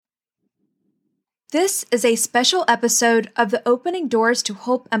This is a special episode of the Opening Doors to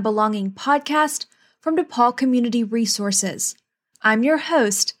Hope and Belonging podcast from DePaul Community Resources. I'm your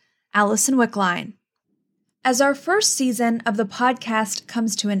host, Allison Wickline. As our first season of the podcast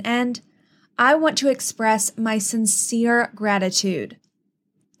comes to an end, I want to express my sincere gratitude.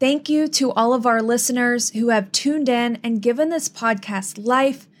 Thank you to all of our listeners who have tuned in and given this podcast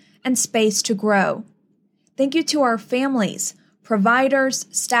life and space to grow. Thank you to our families, providers,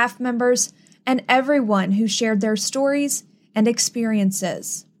 staff members, and everyone who shared their stories and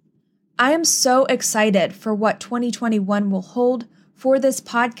experiences. I am so excited for what 2021 will hold for this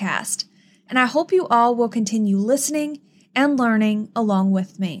podcast, and I hope you all will continue listening and learning along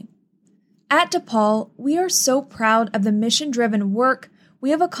with me. At DePaul, we are so proud of the mission-driven work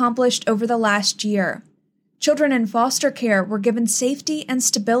we have accomplished over the last year. Children in foster care were given safety and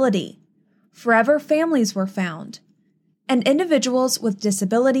stability. Forever families were found, and individuals with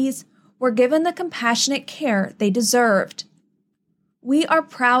disabilities were given the compassionate care they deserved. We are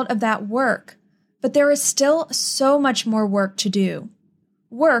proud of that work, but there is still so much more work to do.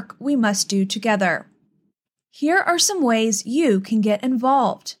 Work we must do together. Here are some ways you can get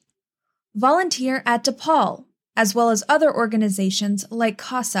involved. Volunteer at DePaul, as well as other organizations like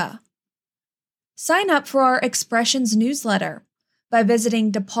CASA. Sign up for our Expressions newsletter by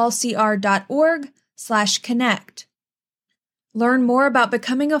visiting depaulcr.org/connect. Learn more about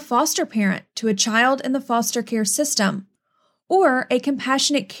becoming a foster parent to a child in the foster care system or a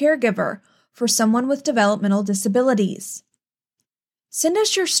compassionate caregiver for someone with developmental disabilities. Send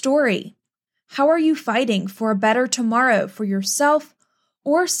us your story. How are you fighting for a better tomorrow for yourself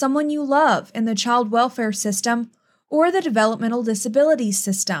or someone you love in the child welfare system or the developmental disabilities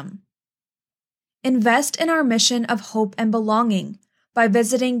system? Invest in our mission of hope and belonging by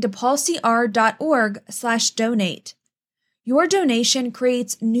visiting depaulcr.org/donate. Your donation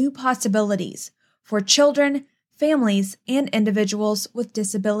creates new possibilities for children, families, and individuals with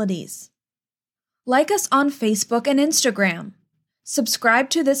disabilities. Like us on Facebook and Instagram. Subscribe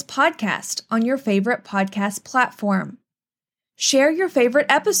to this podcast on your favorite podcast platform. Share your favorite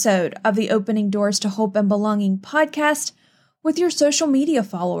episode of the Opening Doors to Hope and Belonging podcast with your social media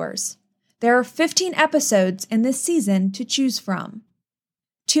followers. There are 15 episodes in this season to choose from.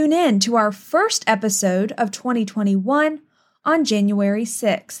 Tune in to our first episode of 2021 on January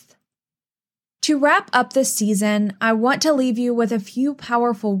 6th. To wrap up this season, I want to leave you with a few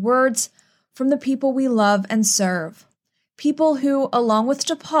powerful words from the people we love and serve. People who, along with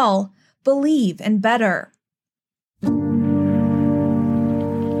DePaul, believe in better.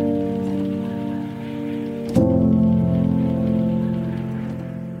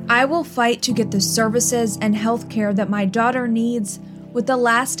 I will fight to get the services and health care that my daughter needs with the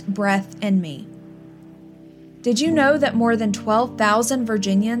last breath in me. Did you know that more than 12,000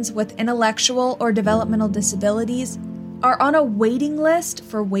 Virginians with intellectual or developmental disabilities are on a waiting list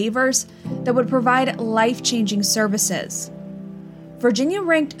for waivers that would provide life-changing services? Virginia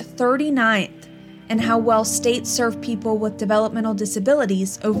ranked 39th in how well states serve people with developmental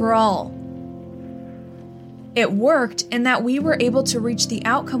disabilities overall. It worked in that we were able to reach the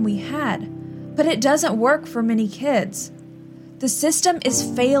outcome we had, but it doesn't work for many kids. The system is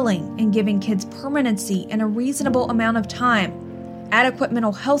failing in giving kids permanency in a reasonable amount of time, adequate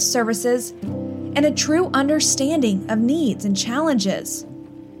mental health services, and a true understanding of needs and challenges.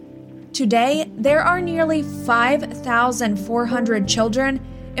 Today, there are nearly 5,400 children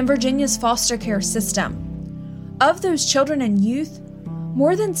in Virginia's foster care system. Of those children and youth,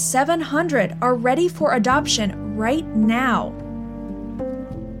 more than 700 are ready for adoption right now.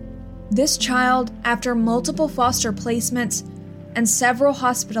 This child, after multiple foster placements and several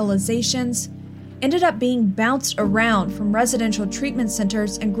hospitalizations, ended up being bounced around from residential treatment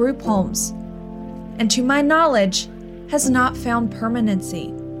centers and group homes, and to my knowledge, has not found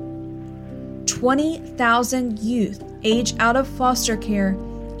permanency. 20,000 youth age out of foster care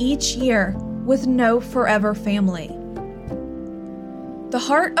each year with no forever family. The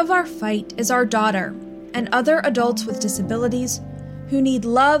heart of our fight is our daughter and other adults with disabilities who need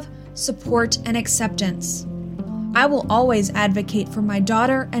love, support, and acceptance. I will always advocate for my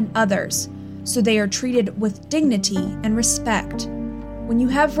daughter and others so they are treated with dignity and respect. When you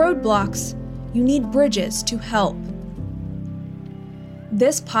have roadblocks, you need bridges to help.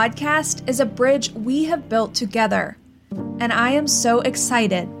 This podcast is a bridge we have built together, and I am so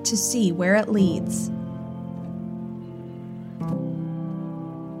excited to see where it leads.